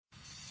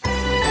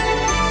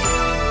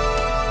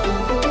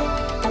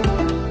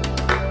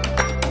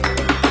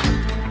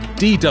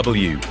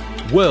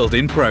DW World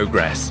in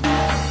Progress.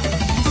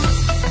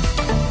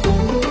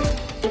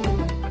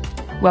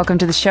 Welcome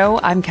to the show.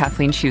 I'm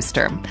Kathleen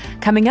Schuster.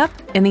 Coming up,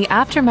 in the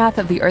aftermath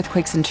of the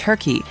earthquakes in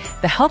Turkey,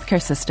 the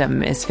healthcare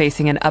system is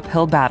facing an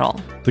uphill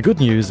battle. The good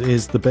news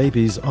is the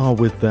babies are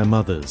with their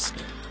mothers.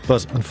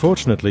 But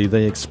unfortunately,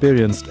 they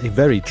experienced a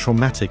very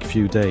traumatic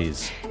few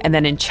days. And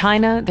then in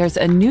China, there's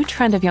a new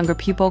trend of younger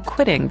people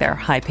quitting their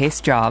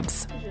high-paced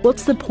jobs.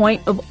 What's the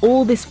point of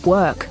all this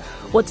work?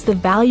 What's the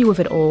value of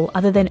it all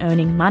other than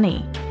earning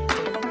money?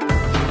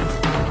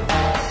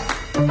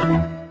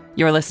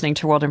 You're listening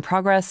to World in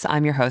Progress.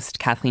 I'm your host,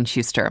 Kathleen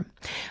Schuster.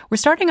 We're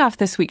starting off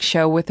this week's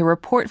show with a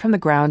report from the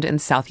ground in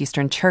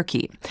southeastern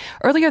Turkey.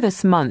 Earlier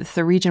this month,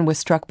 the region was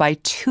struck by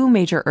two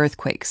major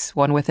earthquakes,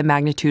 one with a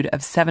magnitude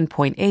of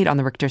 7.8 on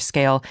the Richter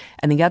scale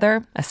and the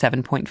other a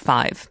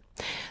 7.5.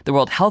 The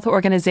World Health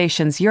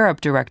Organization's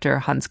Europe director,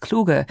 Hans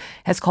Kluge,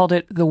 has called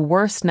it the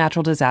worst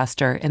natural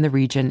disaster in the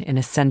region in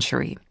a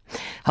century.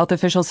 Health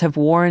officials have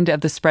warned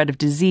of the spread of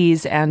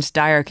disease and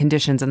dire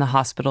conditions in the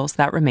hospitals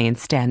that remain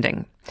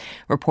standing.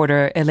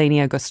 Reporter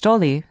Elenia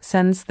Gostoli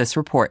sends this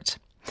report.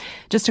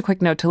 Just a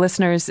quick note to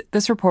listeners,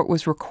 this report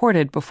was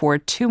recorded before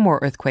two more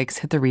earthquakes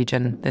hit the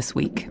region this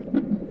week.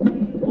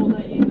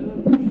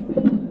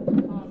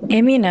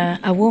 Emina,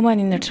 a woman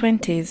in her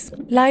 20s,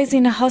 lies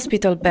in a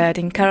hospital bed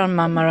in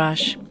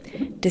Kahranmanmaras,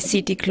 the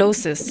city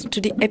closest to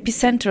the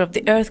epicenter of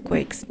the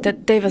earthquakes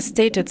that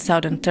devastated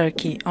southern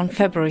Turkey on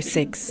February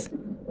 6.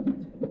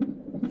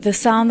 The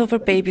sound of her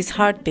baby's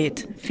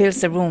heartbeat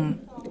fills the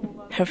room.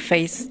 Her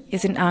face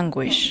is in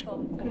anguish.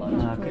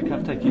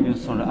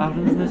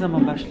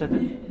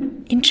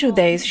 In 2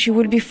 days, she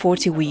will be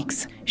 40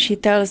 weeks, she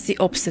tells the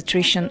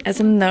obstetrician as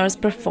a nurse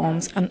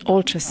performs an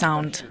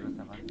ultrasound.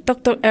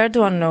 Dr.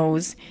 Erdoğan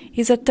knows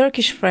he's a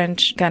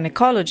Turkish-French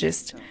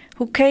gynecologist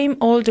who came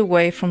all the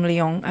way from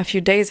Lyon a few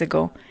days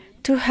ago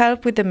to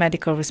help with the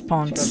medical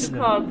response.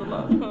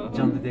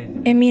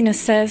 Emina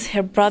says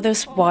her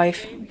brother's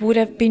wife would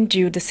have been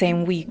due the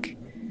same week,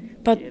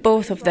 but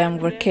both of them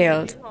were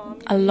killed,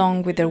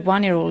 along with their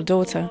 1-year-old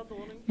daughter,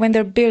 when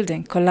their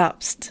building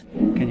collapsed.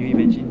 Can you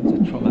imagine the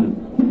trauma?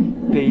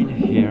 Pain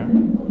here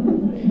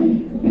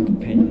and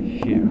pain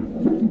here.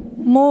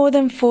 More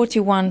than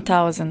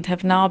 41,000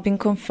 have now been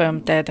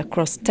confirmed dead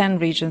across 10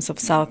 regions of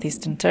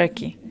southeastern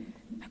Turkey.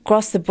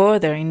 Across the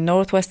border in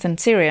northwestern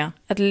Syria,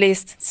 at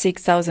least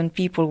 6,000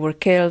 people were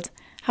killed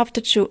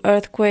after two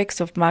earthquakes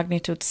of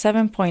magnitude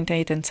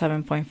 7.8 and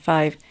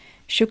 7.5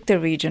 shook the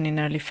region in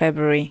early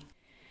February.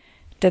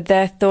 The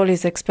death toll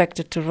is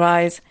expected to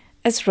rise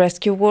as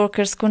rescue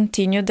workers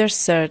continue their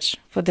search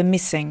for the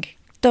missing.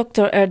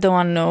 Dr.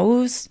 Erdoğan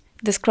knows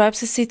describes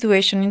the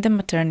situation in the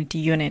maternity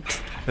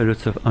unit. A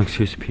lot of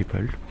anxious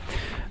people,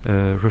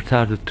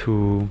 retarded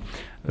to...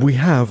 We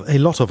have a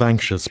lot of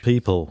anxious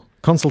people.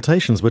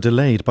 Consultations were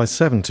delayed by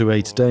 7 to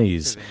 8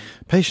 days.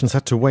 Patients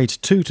had to wait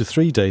 2 to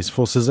 3 days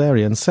for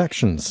caesarean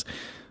sections.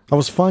 I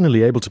was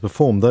finally able to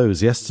perform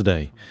those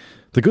yesterday.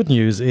 The good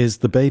news is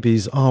the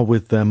babies are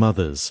with their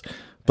mothers.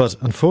 But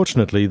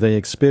unfortunately, they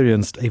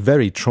experienced a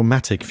very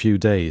traumatic few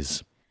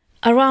days.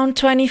 Around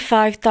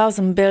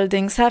 25,000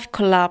 buildings have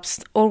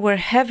collapsed or were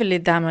heavily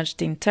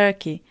damaged in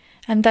Turkey,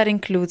 and that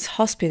includes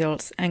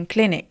hospitals and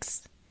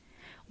clinics.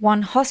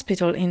 One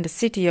hospital in the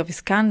city of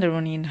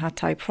Iskenderun in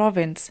Hatay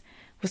province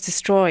was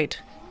destroyed.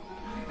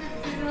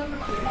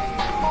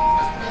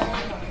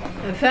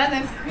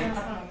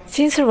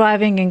 Since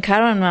arriving in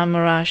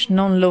Kahranmanmaras,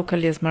 known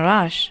locally as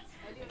Marash,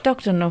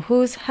 Dr.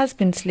 Nohuz has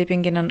been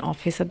sleeping in an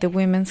office at the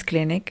women's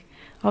clinic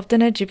of the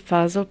Necip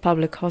Fazıl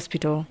Public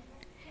Hospital,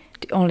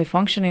 the only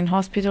functioning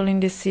hospital in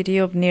this city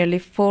of nearly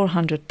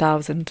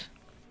 400,000.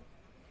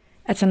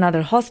 At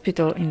another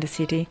hospital in the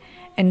city,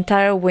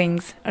 entire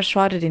wings are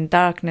shrouded in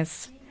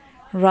darkness.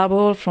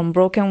 Rubble from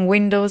broken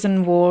windows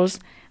and walls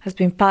has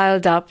been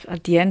piled up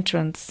at the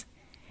entrance.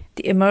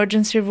 The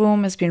emergency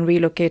room has been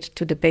relocated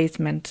to the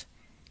basement.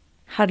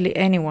 Hardly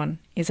anyone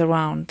is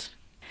around.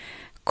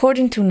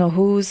 According to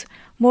Nohuz,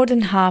 more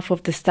than half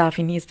of the staff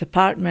in his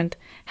department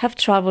have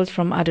traveled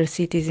from other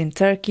cities in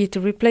Turkey to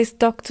replace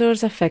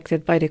doctors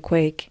affected by the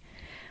quake,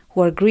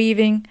 who are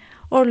grieving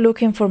or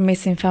looking for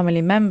missing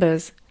family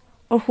members,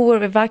 or who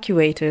were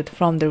evacuated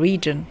from the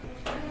region.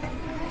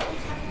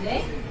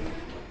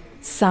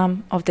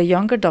 Some of the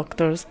younger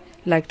doctors,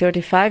 like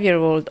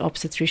 35-year-old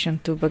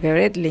obstetrician Tuba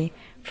Geredli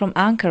from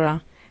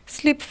Ankara,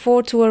 slip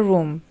 4 to a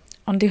room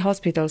on the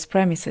hospital's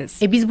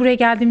premises. We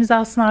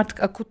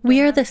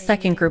are the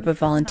second group of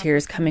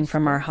volunteers coming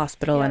from our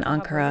hospital in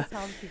Ankara.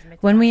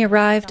 When we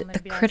arrived, the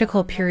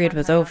critical period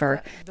was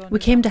over. We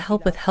came to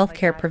help with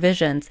healthcare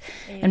provisions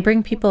and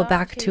bring people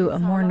back to a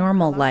more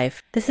normal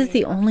life. This is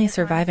the only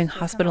surviving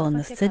hospital in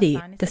the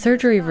city. The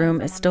surgery room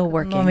is still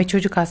working.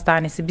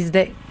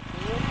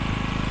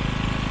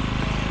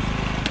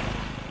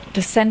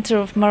 The center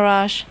of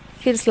Marash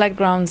feels like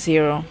ground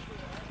zero.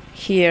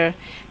 Here,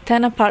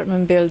 10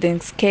 apartment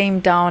buildings came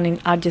down in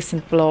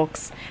adjacent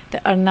blocks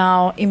that are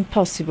now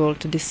impossible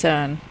to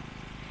discern.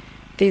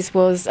 This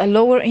was a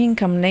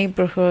lower-income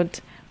neighborhood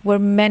where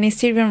many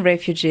Syrian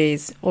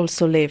refugees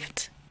also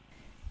lived.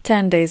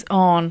 10 days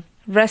on,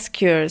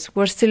 rescuers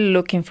were still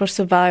looking for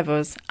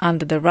survivors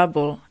under the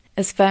rubble,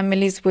 as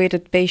families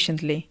waited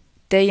patiently,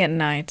 day and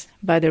night,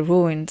 by the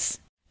ruins.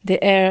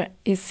 The air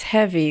is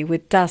heavy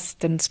with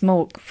dust and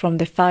smoke from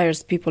the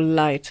fires people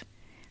light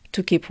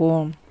to keep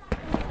warm.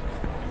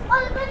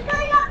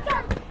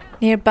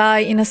 Nearby,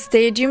 in a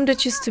stadium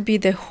that used to be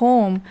the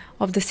home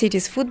of the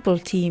city's football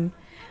team,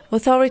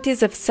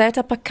 authorities have set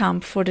up a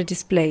camp for the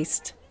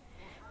displaced.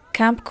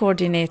 Camp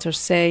coordinators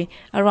say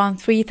around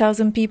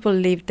 3,000 people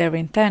lived there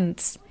in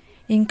tents,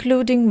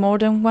 including more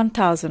than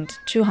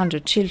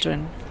 1,200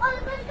 children.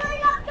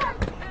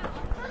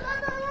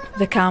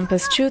 The camp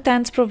has 2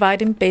 tents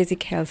providing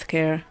basic health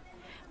care.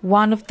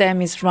 One of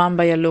them is run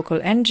by a local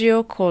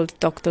NGO called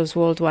Doctors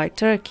Worldwide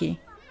Turkey.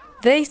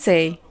 They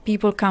say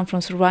people come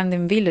from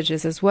surrounding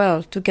villages as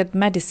well to get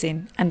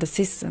medicine and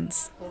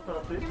assistance.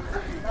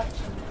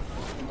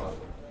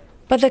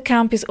 But the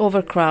camp is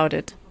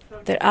overcrowded.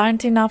 There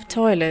aren't enough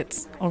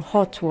toilets or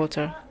hot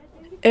water.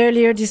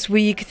 Earlier this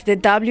week, the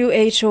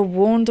WHO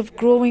warned of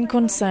growing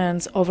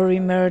concerns over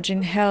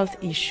emerging health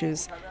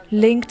issues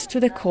linked to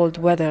the cold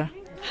weather,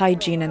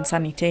 hygiene and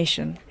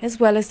sanitation, as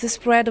well as the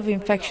spread of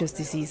infectious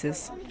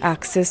diseases.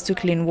 Access to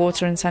clean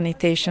water and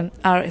sanitation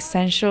are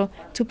essential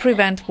to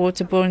prevent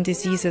waterborne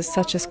diseases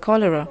such as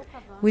cholera,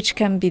 which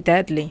can be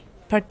deadly,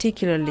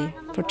 particularly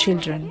for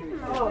children.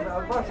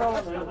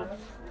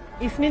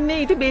 İsmin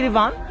neydi?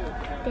 Berivan.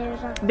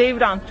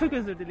 Devran. Çok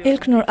özür dilerim.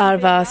 Ilknur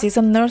Arvas is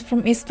a nurse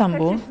from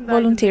Istanbul,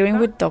 volunteering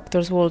with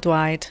Doctors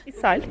Worldwide.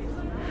 İshal,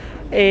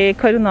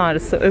 karın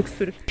ağrısı,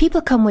 öksürük.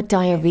 People come with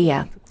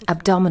diarrhea,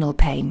 abdominal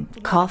pain,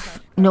 cough,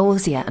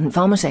 nausea and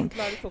vomiting.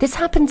 This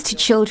happens to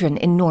children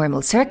in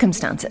normal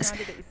circumstances,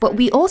 but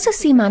we also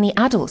see many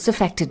adults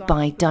affected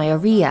by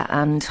diarrhea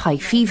and high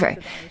fever.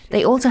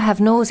 They also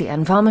have nausea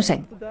and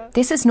vomiting.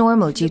 This is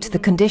normal due to the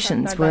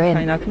conditions we're in.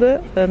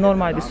 Kaynaklı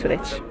normal bir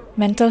süreç.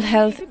 Mental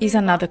health is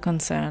another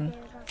concern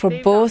for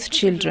both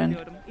children,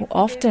 who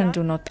often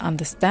do not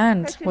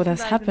understand what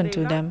has happened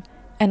to them,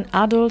 and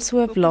adults who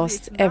have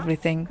lost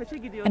everything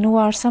and who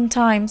are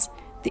sometimes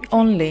the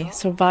only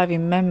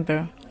surviving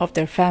member of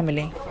their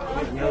family.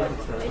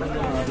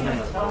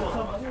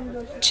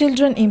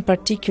 Children in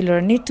particular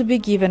need to be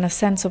given a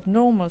sense of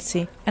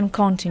normalcy and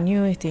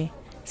continuity,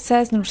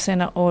 says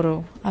Nursena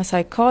Oru, a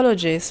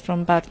psychologist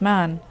from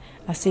Batman,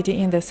 a city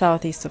in the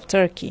southeast of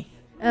Turkey.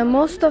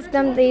 Most of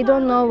them, they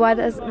don't know what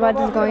is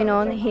going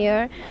on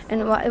here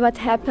and what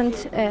happened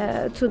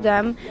to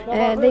them.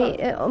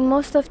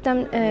 Most of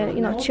them,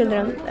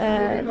 children,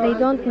 they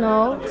don't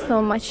know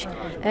so much.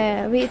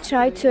 We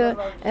try to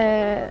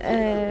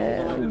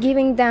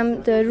giving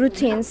them the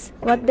routines,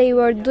 what they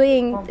were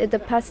doing the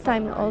past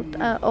time,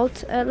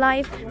 old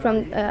life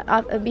from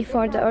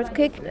before the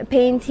earthquake,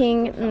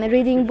 painting,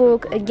 reading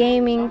book,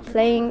 gaming,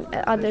 playing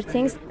other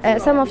things.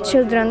 Some of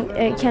children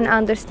can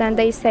understand.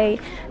 They say.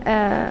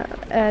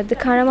 The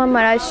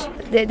Kahranmanmaras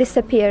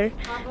disappear.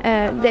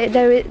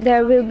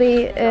 There will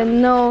be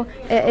no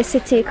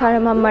city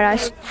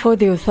Kahranmanmaras. For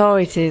the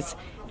authorities,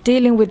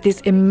 dealing with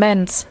this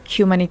immense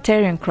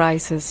humanitarian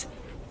crisis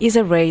is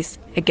a race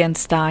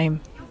against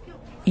time.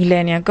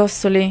 Ilenia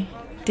Gossoli,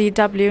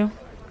 DW,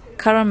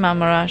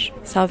 Kahranmanmaras,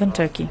 Southern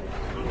Turkey.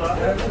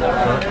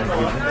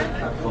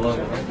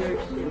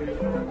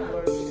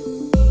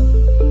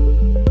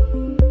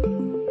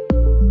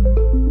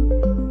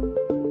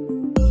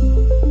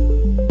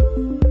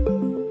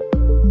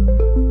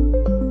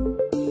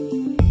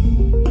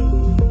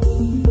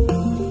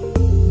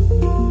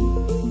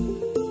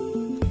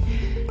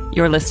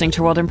 You're listening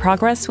to World in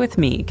Progress with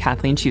me,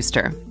 Kathleen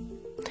Schuster.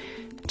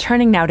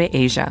 Turning now to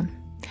Asia.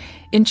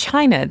 In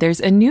China, there's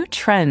a new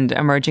trend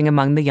emerging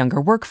among the younger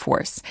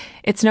workforce.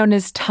 It's known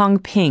as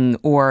tangping,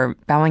 or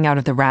bowing out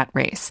of the rat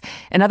race.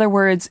 In other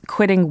words,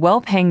 quitting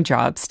well-paying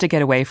jobs to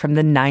get away from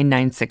the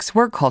 996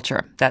 work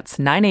culture. That's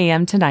 9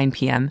 a.m. to 9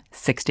 p.m.,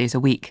 6 days a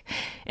week.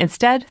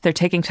 Instead, they're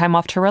taking time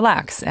off to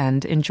relax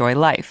and enjoy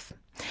life.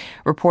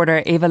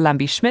 Reporter Eva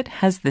Lambi-Schmidt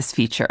has this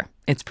feature.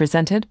 It's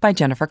presented by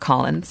Jennifer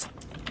Collins.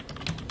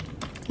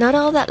 Not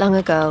all that long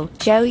ago,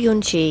 Zhao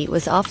Yunqi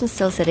was often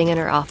still sitting in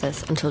her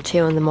office until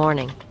 2 in the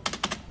morning.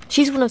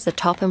 She's one of the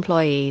top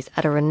employees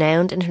at a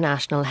renowned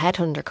international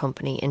headhunter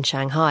company in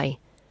Shanghai.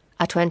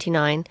 At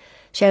 29,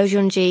 Zhao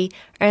Yunqi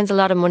earns a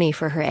lot of money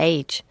for her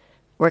age.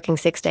 Working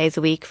 6 days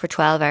a week for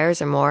 12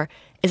 hours or more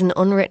is an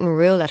unwritten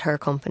rule at her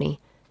company,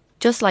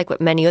 just like with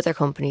many other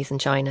companies in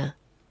China.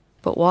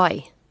 But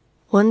why?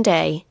 One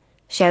day,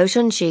 Zhao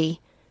Yunqi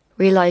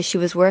realised she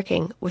was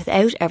working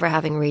without ever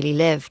having really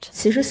lived.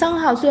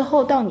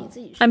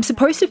 I'm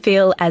supposed to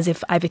feel as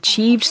if I've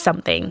achieved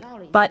something,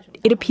 but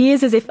it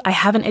appears as if I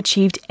haven't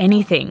achieved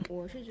anything.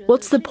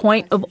 What's the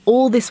point of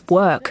all this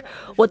work?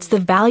 What's the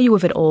value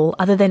of it all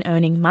other than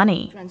earning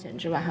money?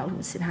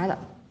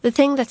 The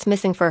thing that's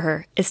missing for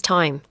her is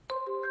time.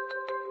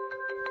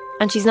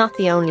 And she's not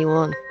the only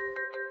one.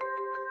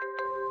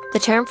 The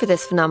term for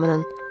this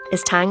phenomenon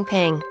is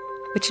tangping,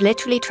 which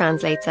literally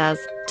translates as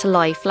to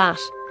lie flat,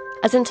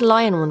 as in to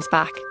lie on one's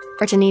back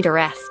or to need a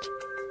rest.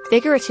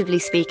 Figuratively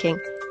speaking,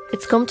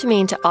 it's come to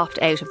mean to opt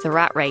out of the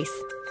rat race.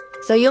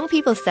 So young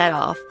people set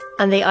off,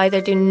 and they either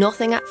do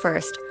nothing at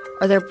first,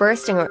 or they're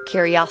bursting with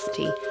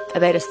curiosity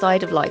about a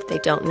side of life they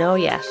don't know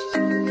yet.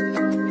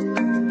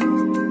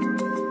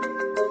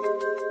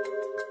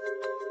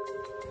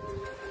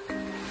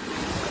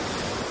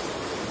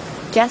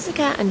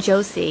 Jessica and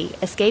Josie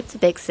escaped the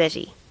big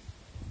city.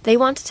 They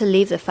wanted to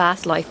leave the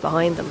fast life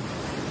behind them.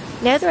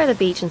 Now they're at a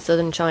beach in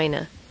southern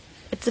China.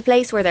 It's a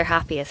place where they're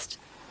happiest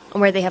and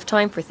where they have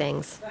time for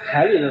things.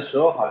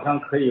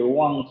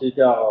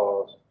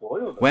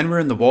 When we're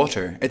in the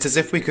water, it's as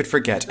if we could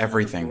forget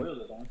everything.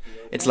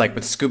 It's like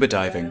with scuba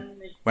diving.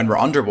 When we're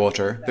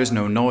underwater, there's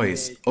no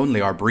noise, only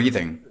our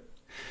breathing.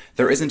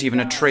 There isn't even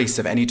a trace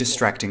of any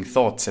distracting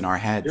thoughts in our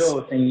heads.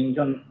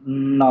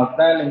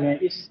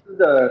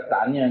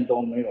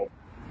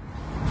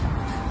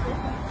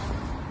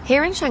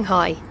 Here in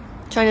Shanghai,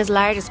 China's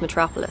largest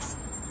metropolis,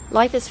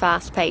 life is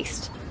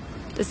fast-paced.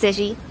 The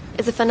city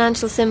is a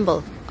financial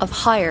symbol of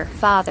higher,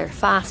 farther,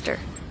 faster.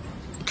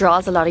 It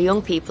draws a lot of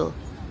young people,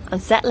 and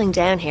settling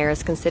down here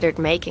is considered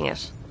making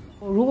it.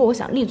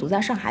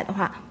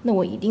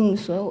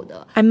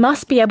 I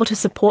must be able to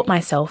support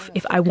myself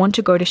if I want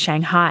to go to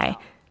Shanghai.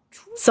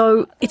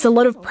 So it's a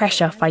lot of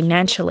pressure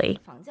financially.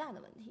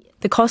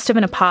 The cost of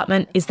an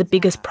apartment is the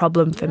biggest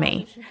problem for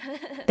me.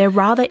 They're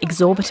rather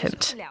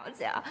exorbitant.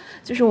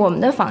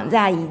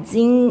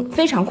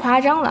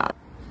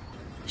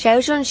 Xiao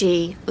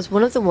Zhongji was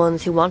one of the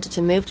ones who wanted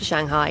to move to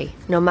Shanghai,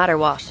 no matter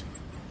what.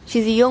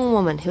 She's a young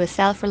woman who is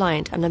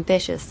self-reliant and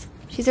ambitious.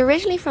 She's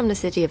originally from the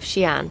city of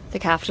Xi'an, the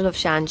capital of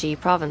Shanxi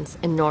province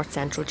in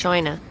north-central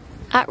China.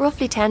 At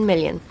roughly 10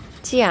 million,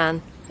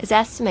 Xi'an is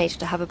estimated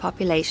to have a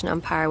population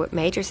on par with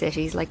major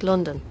cities like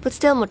London, but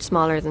still much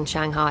smaller than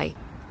Shanghai.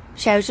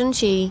 Xiao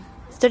Zhongji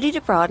studied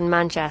abroad in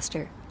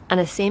Manchester and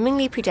is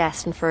seemingly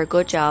predestined for a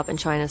good job in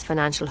China's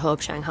financial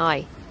hub,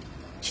 Shanghai.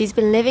 She's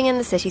been living in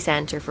the city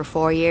centre for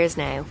 4 years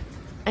now,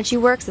 and she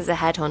works as a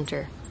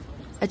headhunter,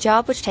 a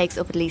job which takes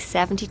up at least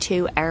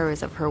 72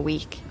 hours of her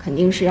week.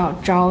 Our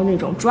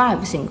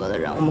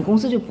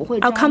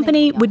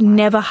company would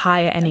never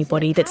hire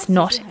anybody that's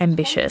not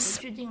ambitious.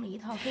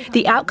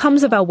 The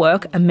outcomes of our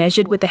work are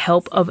measured with the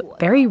help of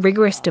very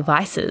rigorous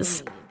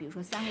devices.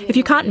 If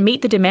you can't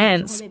meet the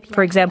demands,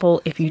 for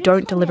example, if you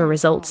don't deliver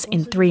results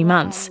in 3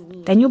 months,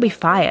 then you'll be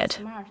fired.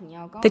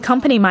 The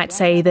company might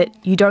say that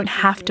you don't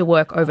have to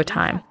work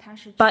overtime,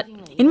 but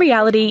in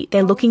reality,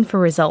 they're looking for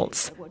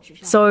results.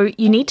 So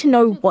you need to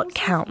know what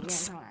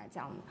counts.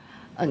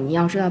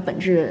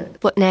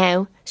 But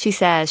now, she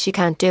says she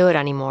can't do it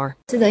anymore.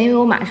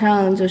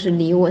 I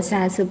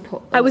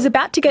was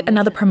about to get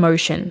another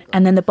promotion,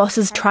 and then the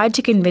bosses tried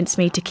to convince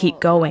me to keep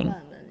going.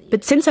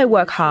 But since I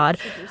work hard,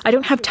 I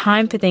don't have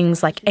time for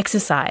things like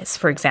exercise,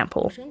 for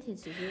example.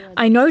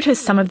 I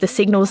noticed some of the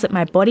signals that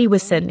my body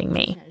was sending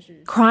me,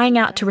 crying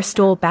out to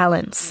restore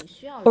balance.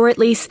 Or at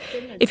least,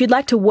 if you'd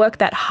like to work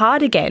that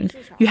hard again,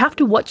 you have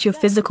to watch your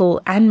physical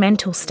and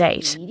mental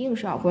state.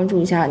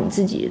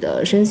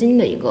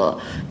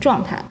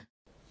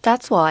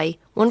 That's why,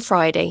 one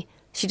Friday,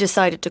 she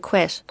decided to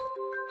quit.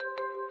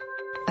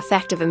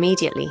 Effective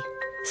immediately.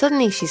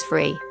 Suddenly she's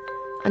free,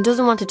 and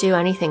doesn't want to do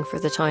anything for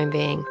the time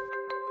being.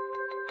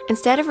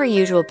 Instead of her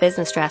usual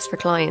business dress for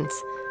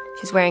clients,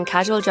 she's wearing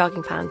casual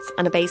jogging pants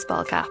and a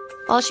baseball cap.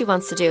 All she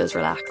wants to do is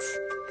relax.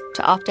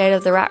 To opt out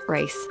of the rat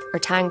race, or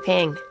tang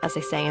ping, as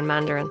they say in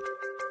Mandarin.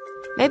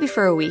 Maybe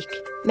for a week,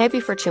 maybe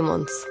for 2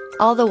 months,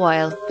 all the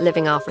while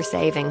living off her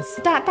savings.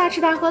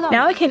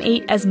 Now I can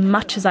eat as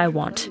much as I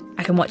want.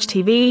 I can watch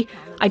TV.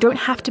 I don't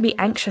have to be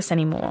anxious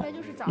anymore.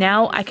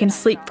 Now I can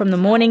sleep from the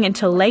morning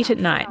until late at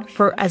night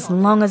for as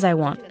long as I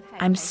want.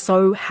 I'm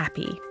so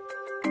happy.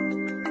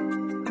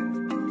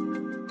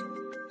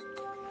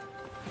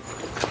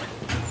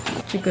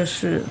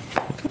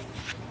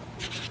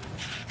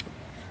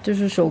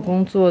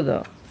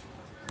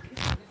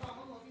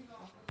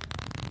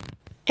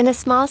 In a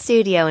small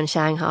studio in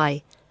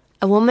Shanghai,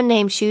 a woman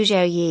named Xu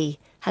Zhaoyi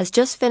has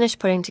just finished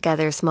putting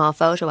together a small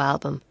photo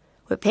album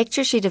with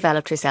pictures she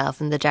developed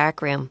herself in the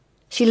darkroom.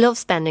 She loves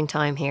spending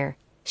time here.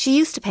 She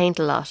used to paint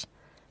a lot,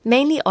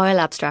 mainly oil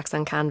abstracts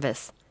on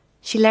canvas.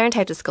 She learned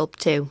how to sculpt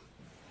too.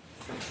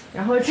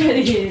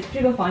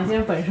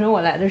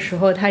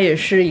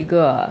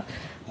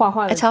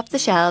 Atop the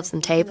shelves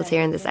and tables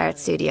here in this art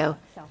studio,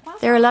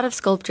 there are a lot of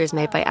sculptures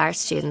made by art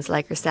students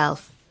like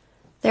herself.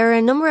 There are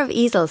a number of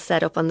easels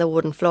set up on the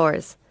wooden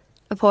floors.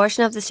 A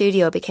portion of the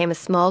studio became a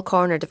small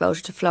corner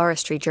devoted to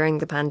floristry during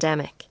the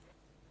pandemic.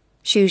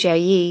 Xu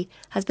Zhaoyi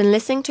has been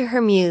listening to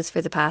her muse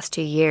for the past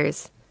 2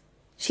 years.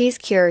 She's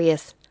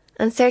curious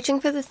and searching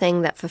for the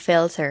thing that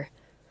fulfills her.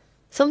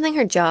 Something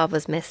her job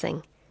was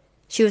missing.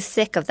 She was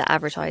sick of the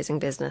advertising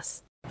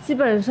business.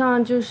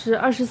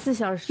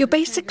 You're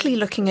basically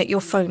looking at your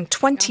phone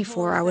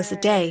 24 hours a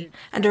day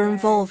and are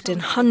involved in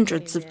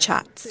hundreds of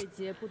chats.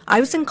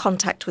 I was in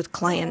contact with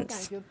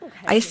clients.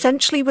 I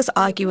essentially was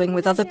arguing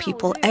with other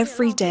people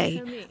every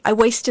day. I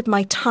wasted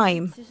my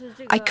time.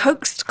 I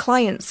coaxed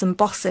clients and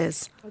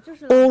bosses.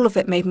 All of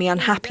it made me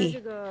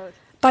unhappy.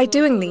 By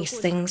doing these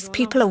things,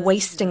 people are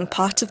wasting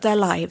part of their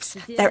lives,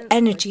 their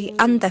energy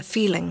and their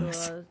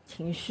feelings.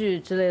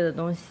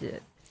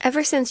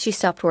 Ever since she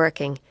stopped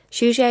working,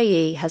 Xu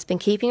Xiaoyi has been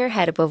keeping her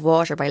head above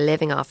water by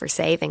living off her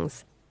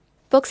savings.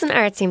 Books and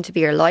art seem to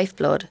be her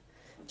lifeblood.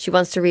 She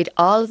wants to read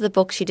all of the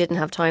books she didn't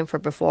have time for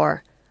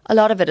before. A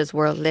lot of it is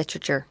world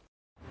literature.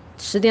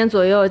 I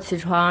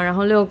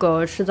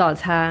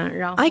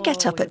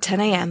get up at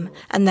 10 a.m.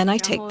 and then I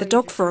take the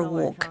dog for a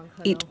walk,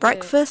 eat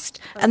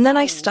breakfast, and then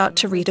I start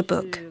to read a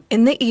book.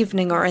 In the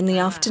evening or in the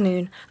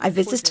afternoon, I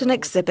visit an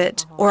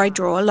exhibit or I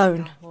draw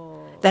alone.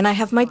 Then I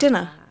have my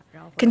dinner,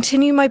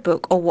 continue my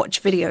book or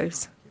watch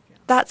videos.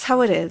 That's how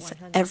it is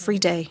every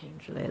day.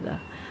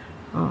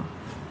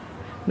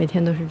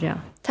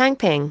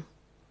 Tangping.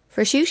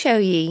 For Xu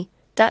Xiaoyi,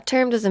 that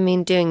term doesn't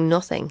mean doing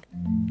nothing.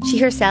 She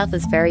herself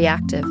is very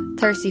active,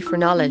 thirsty for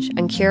knowledge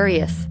and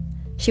curious.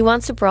 She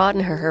wants to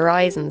broaden her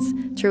horizons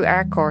through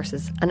art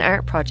courses and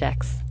art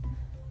projects.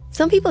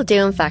 Some people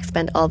do in fact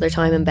spend all their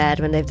time in bed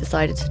when they've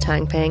decided to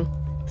tangping.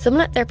 Some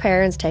let their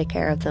parents take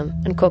care of them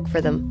and cook for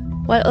them,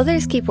 while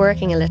others keep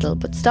working a little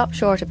but stop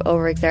short of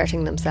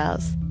overexerting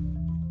themselves.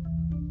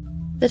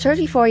 The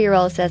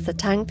 34-year-old says that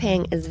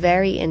tangping is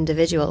very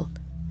individual.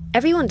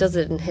 Everyone does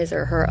it in his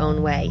or her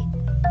own way.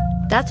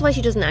 That's why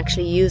she doesn't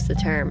actually use the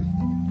term.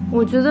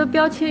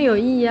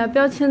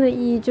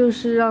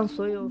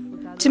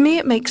 To me,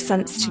 it makes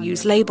sense to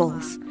use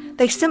labels.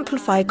 They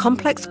simplify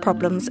complex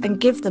problems and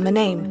give them a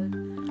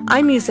name.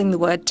 I'm using the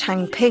word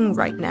tangping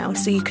right now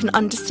so you can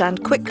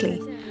understand quickly,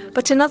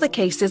 but in other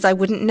cases I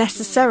wouldn't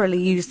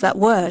necessarily use that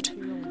word.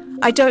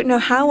 I don't know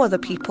how other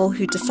people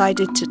who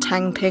decided to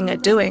tangping are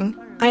doing.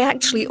 I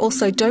actually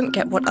also don't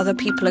get what other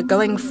people are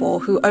going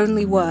for who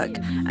only work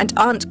and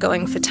aren't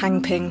going for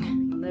tangping.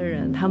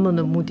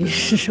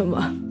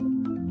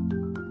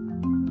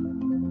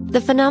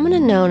 The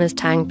phenomenon known as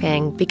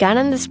tangping began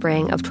in the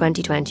spring of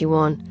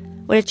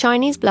 2021 with a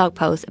Chinese blog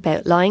post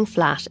about lying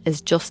flat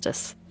is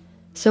justice.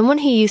 Someone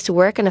who used to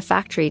work in a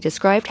factory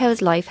described how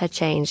his life had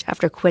changed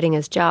after quitting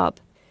his job.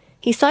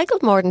 He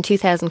cycled more than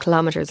 2,000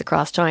 kilometres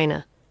across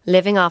China,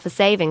 living off his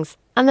savings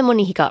and the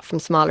money he got from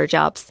smaller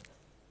jobs.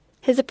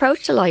 His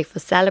approach to life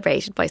was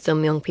celebrated by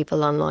some young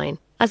people online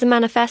as a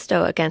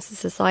manifesto against a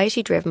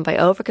society driven by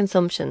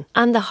overconsumption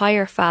and the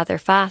higher, farther,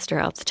 faster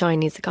of the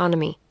Chinese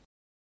economy.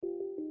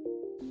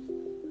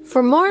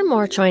 For more and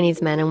more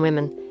Chinese men and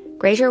women,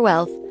 greater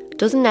wealth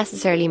doesn't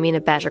necessarily mean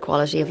a better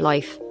quality of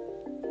life.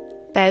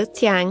 Bao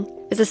Tiang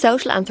is a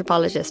social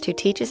anthropologist who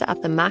teaches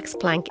at the Max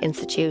Planck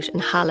Institute in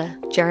Halle,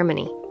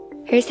 Germany.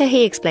 Here's how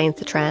he explains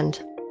the trend.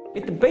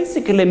 It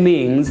basically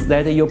means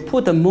that you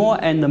put more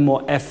and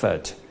more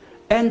effort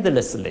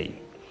endlessly.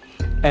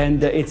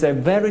 And it's a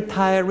very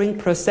tiring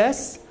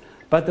process,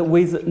 but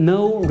with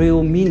no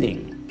real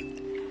meaning.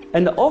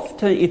 And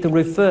often it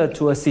refers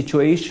to a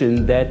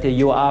situation that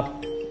you are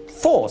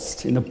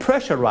forced,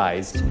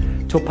 pressurized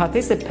to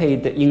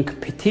participate in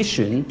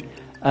competition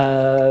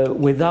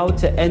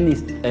without any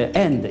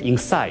end in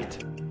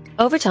sight.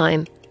 Over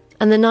time,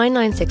 and the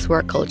 996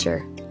 work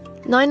culture.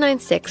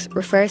 996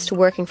 refers to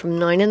working from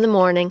 9 in the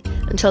morning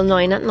until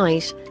 9 at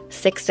night,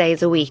 6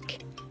 days a week.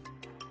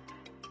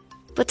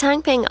 But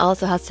tangping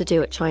also has to do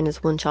with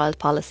China's one-child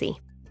policy.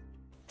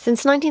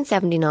 Since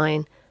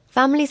 1979,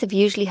 families have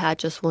usually had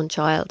just one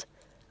child,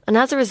 and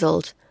as a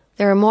result,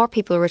 there are more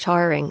people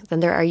retiring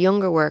than there are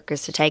younger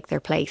workers to take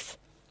their place.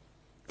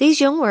 These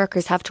young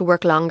workers have to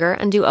work longer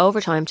and do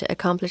overtime to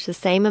accomplish the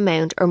same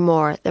amount or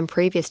more than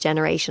previous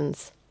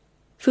generations.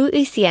 Fu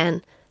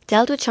Yixian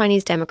dealt with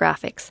Chinese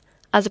demographics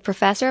as a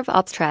professor of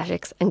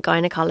obstetrics and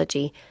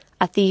gynecology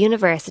at the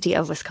University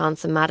of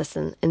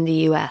Wisconsin-Madison in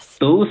the US.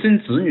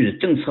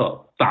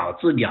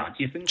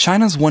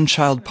 China's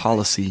one-child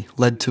policy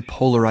led to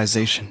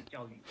polarization.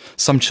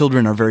 Some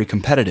children are very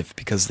competitive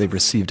because they've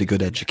received a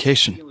good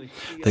education.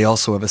 They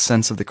also have a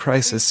sense of the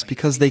crisis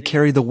because they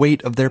carry the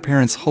weight of their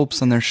parents'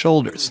 hopes on their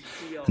shoulders,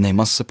 and they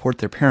must support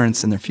their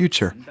parents in their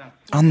future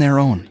on their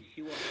own.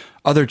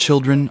 Other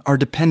children are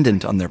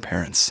dependent on their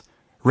parents,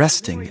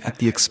 resting at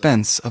the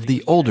expense of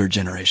the older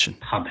generation.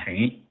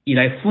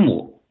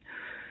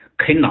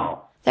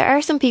 There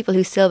are some people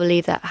who still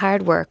believe that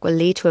hard work will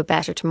lead to a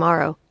better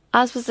tomorrow,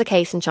 as was the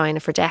case in China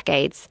for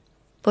decades.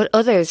 But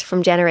others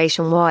from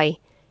Generation Y,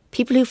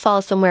 people who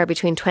fall somewhere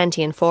between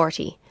 20 and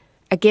 40,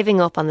 are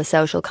giving up on the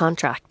social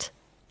contract.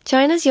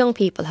 China's young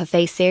people have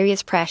faced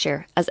serious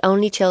pressure as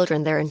only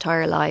children their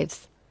entire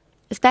lives,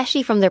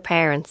 especially from their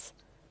parents.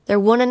 Their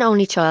one and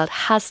only child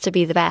has to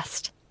be the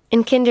best,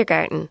 in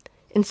kindergarten,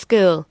 in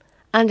school,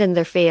 and in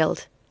their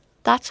field.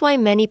 That's why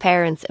many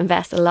parents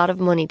invest a lot of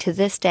money to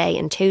this day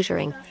in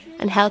tutoring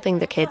and helping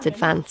their kids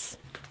advance.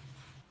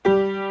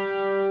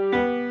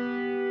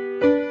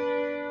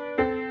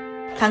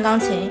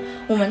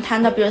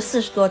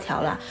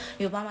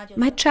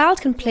 My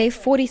child can play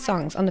 40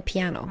 songs on the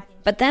piano,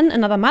 but then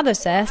another mother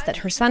says that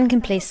her son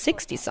can play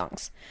 60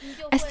 songs.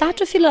 I start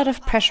to feel a lot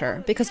of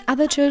pressure because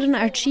other children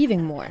are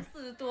achieving more.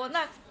 Zhou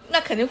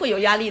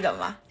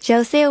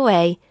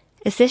Xiaowei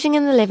is sitting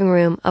in the living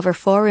room of her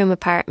 4-room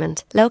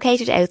apartment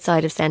located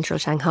outside of central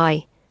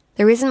Shanghai.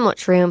 There isn't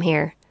much room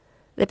here.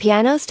 The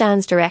piano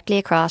stands directly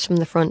across from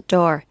the front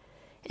door.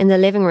 In the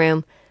living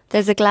room,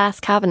 there's a glass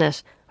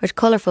cabinet with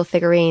colourful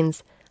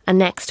figurines, and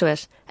next to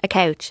it, a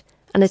couch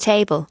and a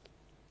table.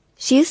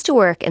 She used to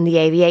work in the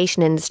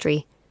aviation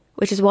industry,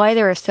 which is why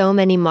there are so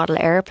many model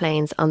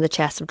airplanes on the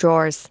chest of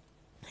drawers.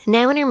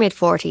 Now in her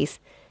mid-40s,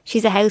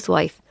 she's a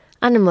housewife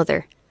and a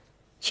mother.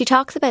 She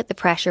talks about the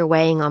pressure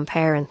weighing on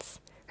parents.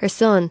 Her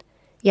son,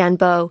 Yan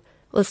Bo,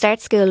 will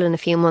start school in a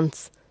few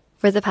months.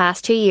 For the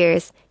past 2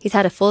 years, he's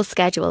had a full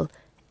schedule,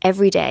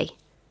 every day.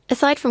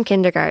 Aside from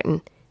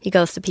kindergarten, he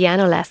goes to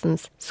piano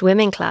lessons,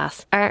 swimming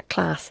class, art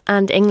class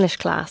and English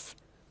class.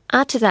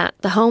 Add to that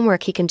the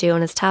homework he can do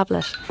on his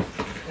tablet.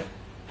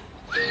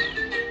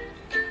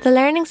 The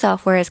learning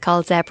software is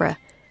called Zebra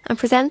and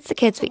presents the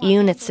kids with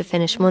units to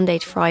finish Monday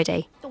to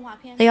Friday.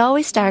 They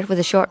always start with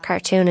a short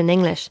cartoon in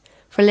English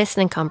for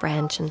listening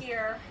comprehension.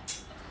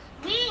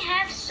 We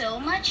have so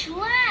much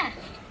left.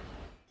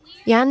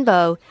 Yan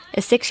Bo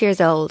is 6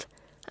 years old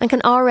and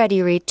can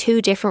already read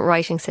 2 different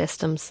writing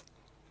systems.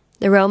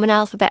 The Roman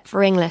alphabet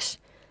for English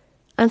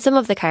and some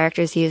of the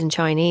characters used in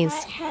Chinese.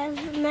 I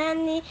have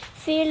many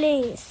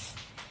feelings.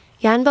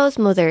 Yan Bo's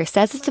mother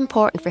says it's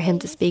important for him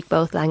to speak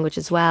both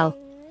languages well.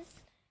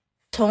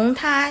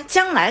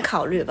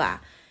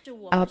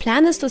 Our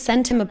plan is to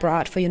send him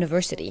abroad for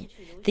university.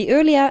 The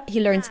earlier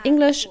he learns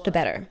English, the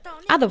better.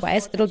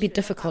 Otherwise, it'll be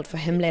difficult for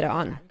him later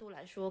on.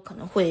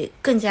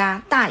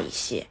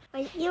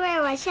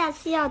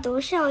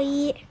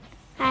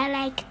 I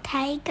like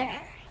tiger.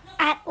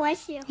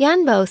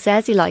 Yan Bo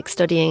says he likes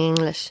studying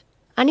English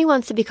and he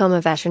wants to become a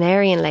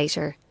veterinarian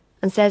later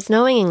and says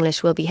knowing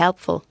English will be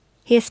helpful.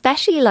 He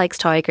especially likes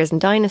tigers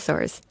and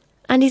dinosaurs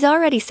and he's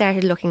already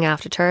started looking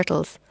after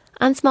turtles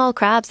and small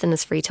crabs in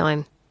his free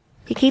time.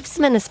 He keeps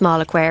them in a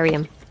small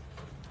aquarium.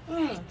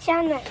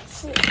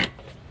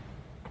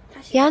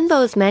 Yan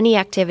Bo's many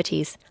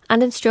activities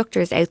and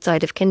instructors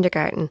outside of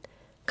kindergarten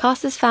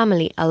cost his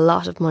family a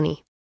lot of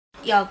money.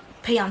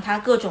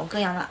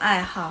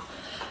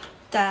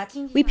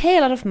 We pay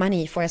a lot of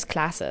money for his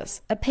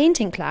classes. A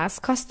painting class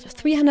costs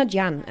 300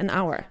 yuan an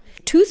hour.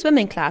 2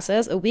 swimming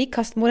classes a week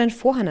cost more than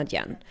 400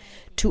 yuan.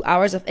 2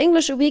 hours of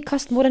English a week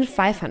cost more than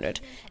 500.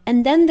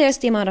 And then there's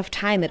the amount of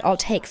time it all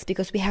takes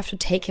because we have to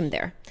take him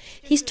there.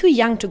 He's too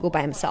young to go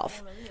by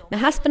himself. My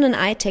husband and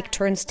I take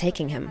turns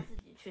taking him.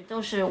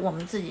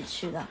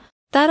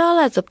 That all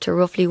adds up to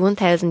roughly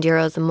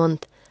 €1,000 a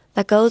month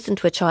that goes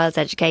into a child's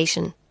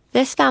education.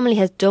 This family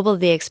has doubled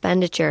the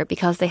expenditure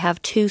because they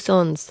have 2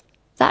 sons.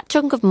 That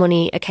chunk of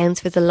money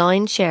accounts for the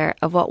lion's share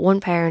of what one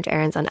parent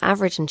earns on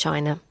average in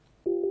China.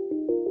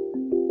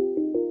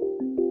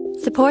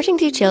 Supporting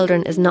 2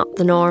 children is not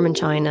the norm in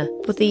China,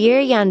 but the year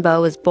Yan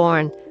Bo was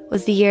born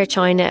was the year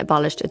China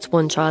abolished its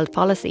one-child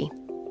policy.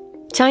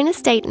 China's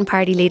state and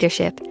party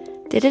leadership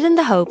did it in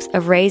the hopes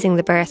of raising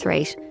the birth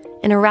rate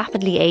in a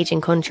rapidly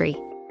ageing country.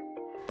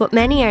 But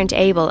many aren't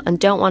able and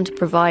don't want to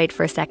provide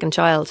for a second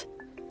child.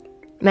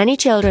 Many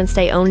children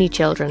stay only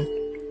children,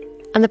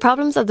 and the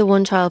problems of the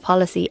one-child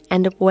policy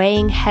end up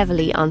weighing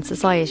heavily on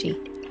society.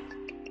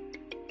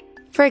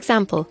 For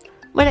example,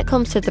 when it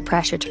comes to the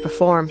pressure to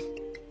perform.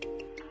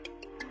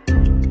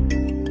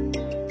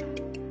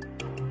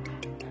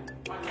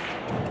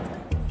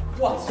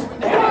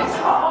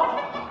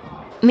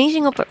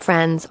 Meeting up with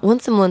friends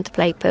once a month to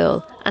play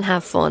pool and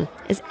have fun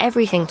is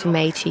everything to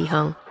Mei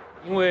Chi-hong.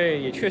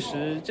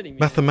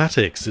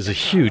 Mathematics is a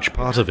huge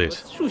part of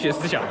it.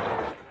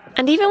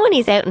 And even when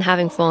he's out and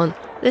having fun,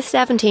 this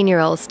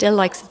 17-year-old still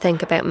likes to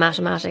think about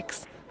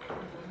mathematics.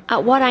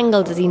 At what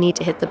angle does he need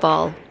to hit the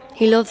ball?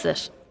 He loves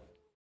it.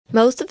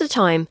 Most of the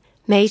time,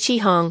 Mei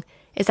Chi-hong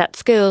is at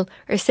school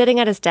or sitting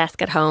at his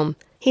desk at home.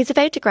 He's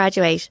about to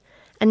graduate,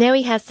 and now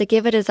he has to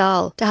give it his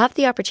all to have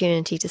the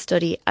opportunity to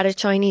study at a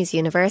Chinese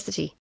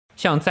university.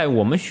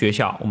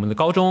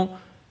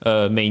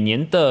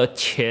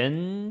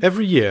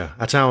 Every year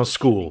at our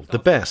school, the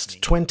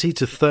best 20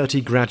 to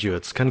 30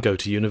 graduates can go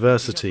to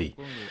university.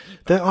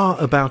 There are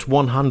about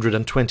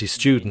 120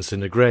 students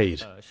in a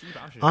grade.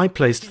 I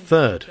placed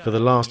 3rd for the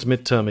last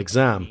midterm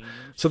exam,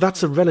 so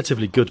that's a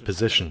relatively good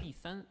position.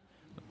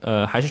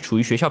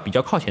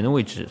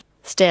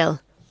 Still,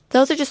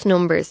 those are just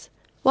numbers.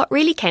 What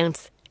really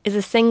counts is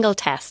a single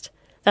test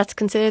that's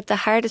considered the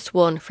hardest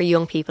one for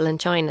young people in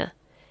China.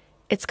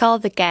 It's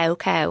called the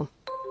Gaokao,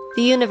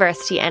 the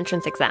university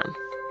entrance exam.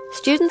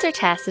 Students are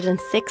tested in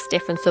 6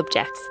 different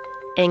subjects: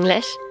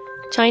 English,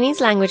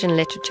 Chinese language and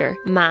literature,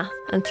 math,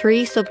 and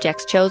 3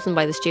 subjects chosen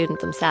by the student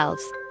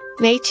themselves.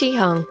 Mei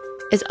Chi-hong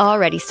is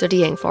already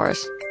studying for it.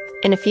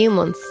 In a few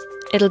months,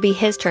 it'll be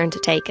his turn to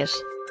take it.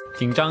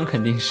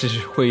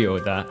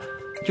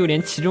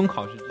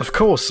 Of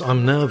course,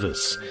 I'm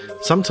nervous.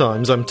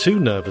 Sometimes I'm too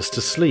nervous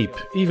to sleep,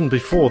 even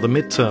before the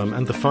midterm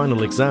and the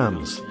final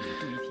exams.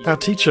 Our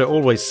teacher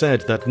always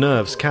said that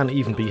nerves can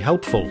even be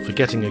helpful for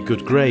getting a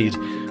good grade,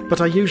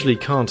 but I usually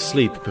can't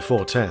sleep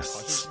before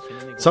tests.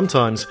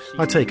 Sometimes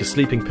I take a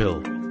sleeping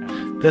pill.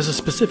 There's a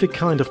specific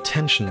kind of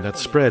tension that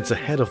spreads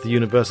ahead of the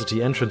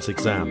university entrance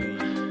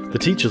exam. The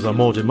teachers are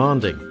more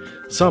demanding.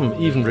 Some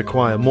even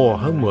require more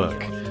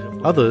homework.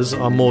 Others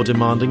are more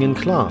demanding in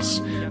class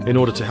in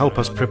order to help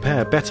us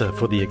prepare better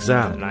for the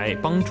exam. 来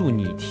帮助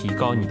你提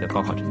高你的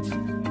高考成绩。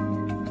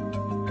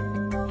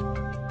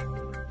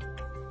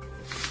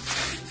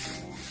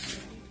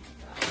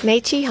Mei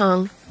Chi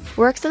Hong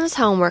works on his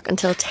homework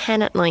until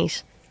 10 at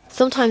night,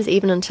 sometimes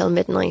even until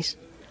midnight.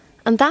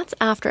 And that's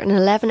after an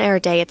 11-hour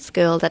day at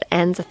school that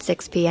ends at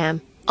 6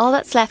 p.m. All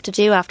that's left to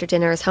do after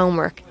dinner is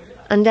homework,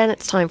 and then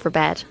it's time for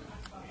bed.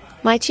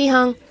 Mei Chi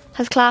Hong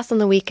has class on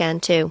the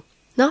weekend too.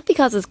 Not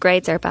because his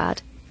grades are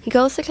bad. He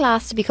goes to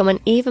class to become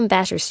an even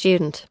better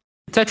student.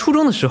 在初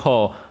中的时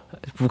候，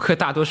补课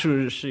大多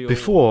数是由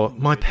Before,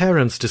 my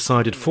parents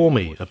decided for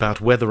me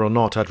about whether or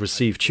not I'd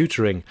receive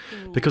tutoring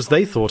because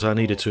they thought I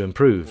needed to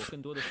improve.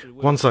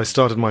 Once I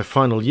started my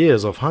final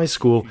years of high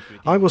school,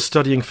 I was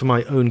studying for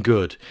my own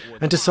good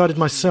and decided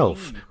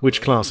myself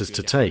which classes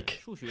to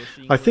take.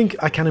 I think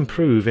I can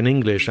improve in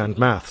English and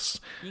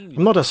maths.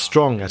 I'm not as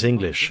strong at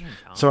English,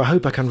 so I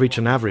hope I can reach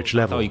an average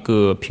level. 到一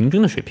个平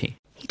均的水平。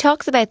 He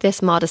talks about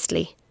this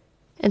modestly,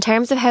 in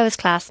terms of how his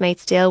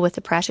classmates deal with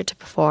the pressure to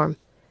perform.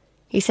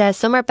 He says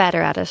some are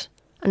better at it,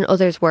 and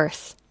others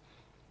worse.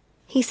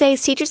 He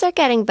says teachers are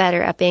getting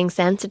better at being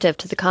sensitive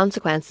to the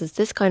consequences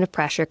this kind of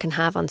pressure can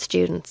have on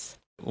students.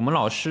 我们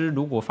老师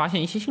如果发现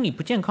一些心理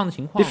不健康的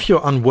情况， If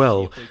you're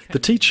unwell, the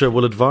teacher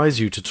will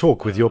advise you to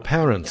talk with your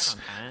parents,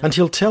 and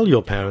he'll tell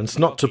your parents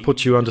not to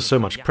put you under so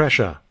much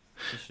pressure.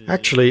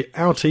 Actually,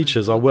 our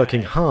teachers are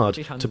working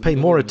hard to pay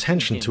more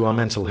attention to our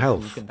mental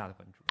health.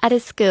 At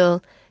his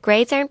school,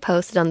 grades aren't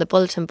posted on the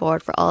bulletin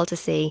board for all to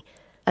see,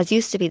 as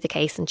used to be the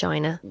case in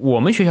China. 我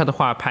们学校的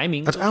话，排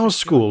名 At our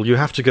school, you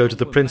have to go to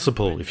the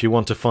principal if you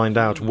want to find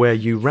out where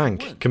you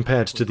rank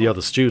compared to the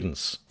other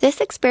students.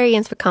 This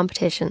experience with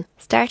competition,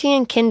 starting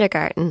in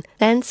kindergarten,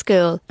 then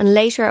school, and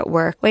later at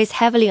work, weighs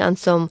heavily on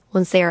some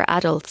once they are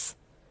adults.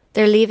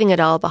 They're leaving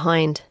it all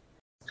behind.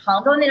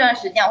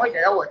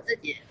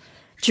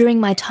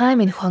 During my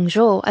time in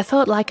Huangzhou, I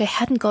felt like I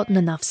hadn't gotten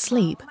enough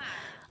sleep.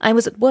 I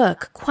was at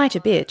work quite a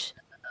bit.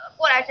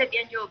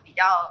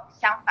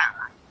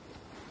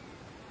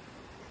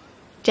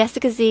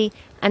 Jessica Z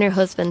and her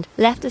husband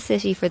left the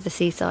city for the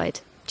seaside.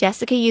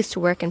 Jessica used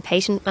to work in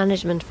patient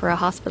management for a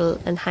hospital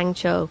in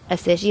Hangzhou, a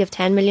city of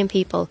 10 million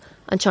people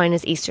on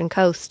China's eastern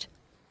coast.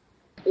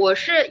 I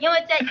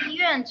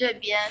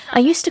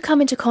used to come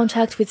into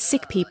contact with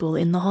sick people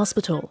in the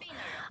hospital.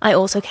 I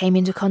also came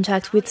into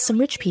contact with some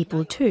rich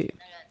people too.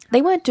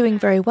 They weren't doing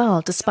very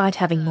well despite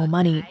having more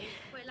money.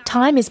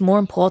 Time is more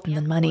important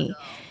than money.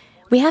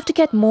 We have to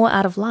get more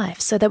out of life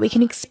so that we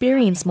can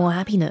experience more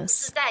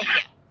happiness.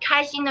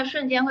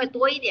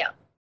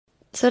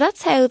 So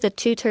that's how the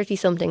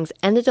 230-somethings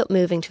ended up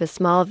moving to a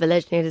small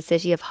village near the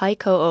city of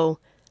Haikou,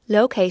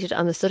 located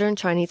on the southern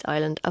Chinese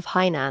island of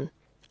Hainan,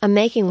 and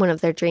making one of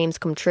their dreams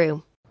come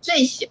true.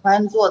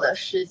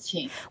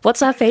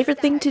 What's our favourite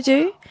thing to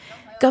do?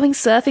 Going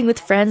surfing with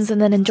friends and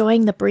then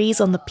enjoying the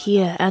breeze on the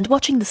pier and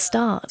watching the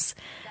stars.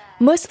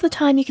 Most of the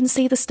time you can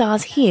see the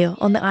stars here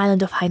on the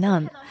island of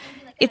Hainan.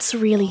 It's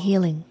really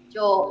healing.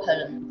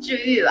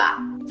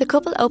 The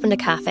couple opened a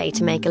cafe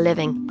to make a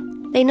living.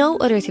 They know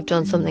others who've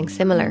done something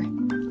similar.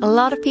 A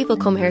lot of people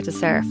come here to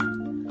surf,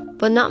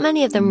 but not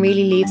many of them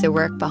really leave their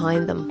work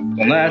behind them.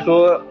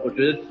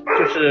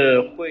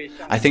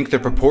 I think the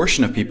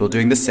proportion of people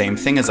doing the same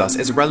thing as us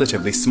is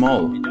relatively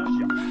small.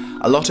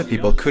 A lot of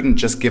people couldn't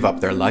just give up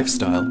their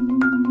lifestyle.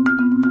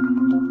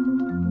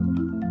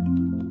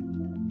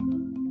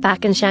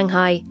 Back in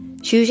Shanghai,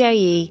 Xu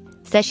Xiaoyi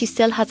says she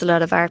still has a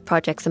lot of art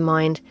projects in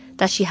mind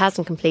that she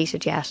hasn't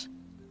completed yet.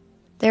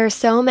 There are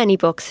so many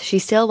books she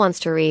still wants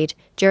to read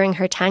during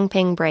her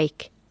Tangping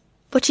break.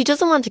 But she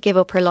doesn't want to give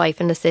up her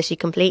life in the city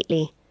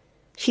completely.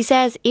 She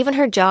says even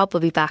her job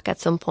will be back at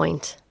some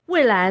point.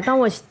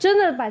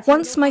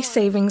 Once my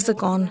savings are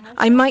gone,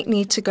 I might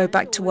need to go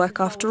back to work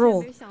after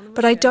all,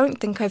 but I don't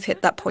think I've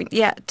hit that point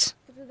yet.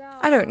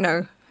 I don't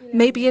know,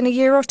 maybe in a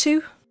year or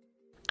two?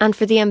 And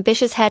for the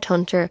ambitious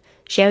headhunter,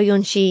 Xiao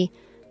Yunxi,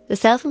 the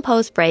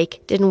self-imposed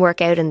break didn't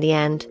work out in the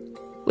end,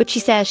 which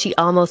she says she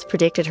almost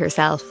predicted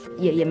herself.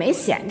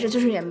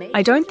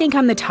 I don't think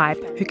I'm the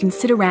type who can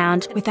sit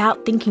around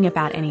without thinking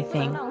about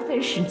anything.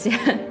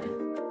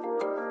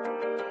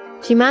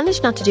 She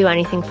managed not to do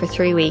anything for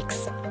 3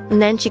 weeks,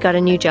 and then she got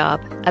a new job,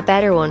 a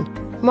better one,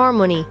 more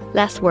money,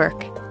 less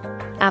work.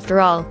 After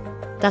all,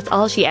 that's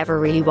all she ever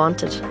really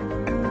wanted.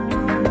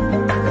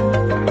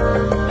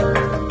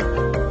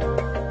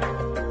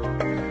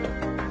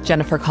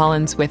 Jennifer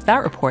Collins with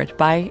that report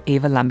by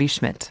Ava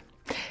Lamby-Schmidt.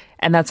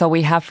 And that's all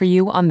we have for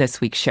you on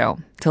this week's show.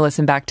 To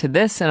listen back to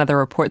this and other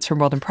reports from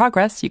World in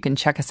Progress, you can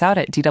check us out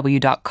at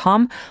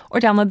dw.com or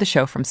download the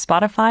show from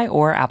Spotify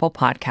or Apple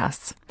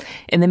Podcasts.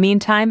 In the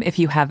meantime, if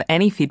you have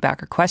any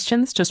feedback or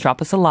questions, just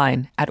drop us a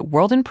line at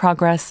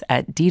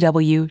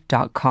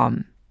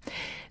worldinprogress@dw.com.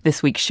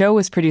 This week's show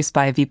was produced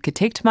by Wiebke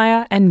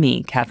Tegtmeier and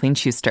me, Kathleen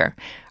Schuster.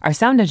 Our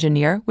sound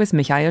engineer was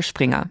Michael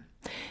Springer.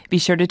 Be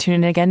sure to tune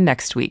in again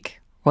next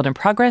week. World in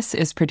Progress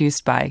is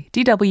produced by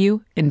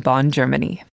DW in Bonn, Germany.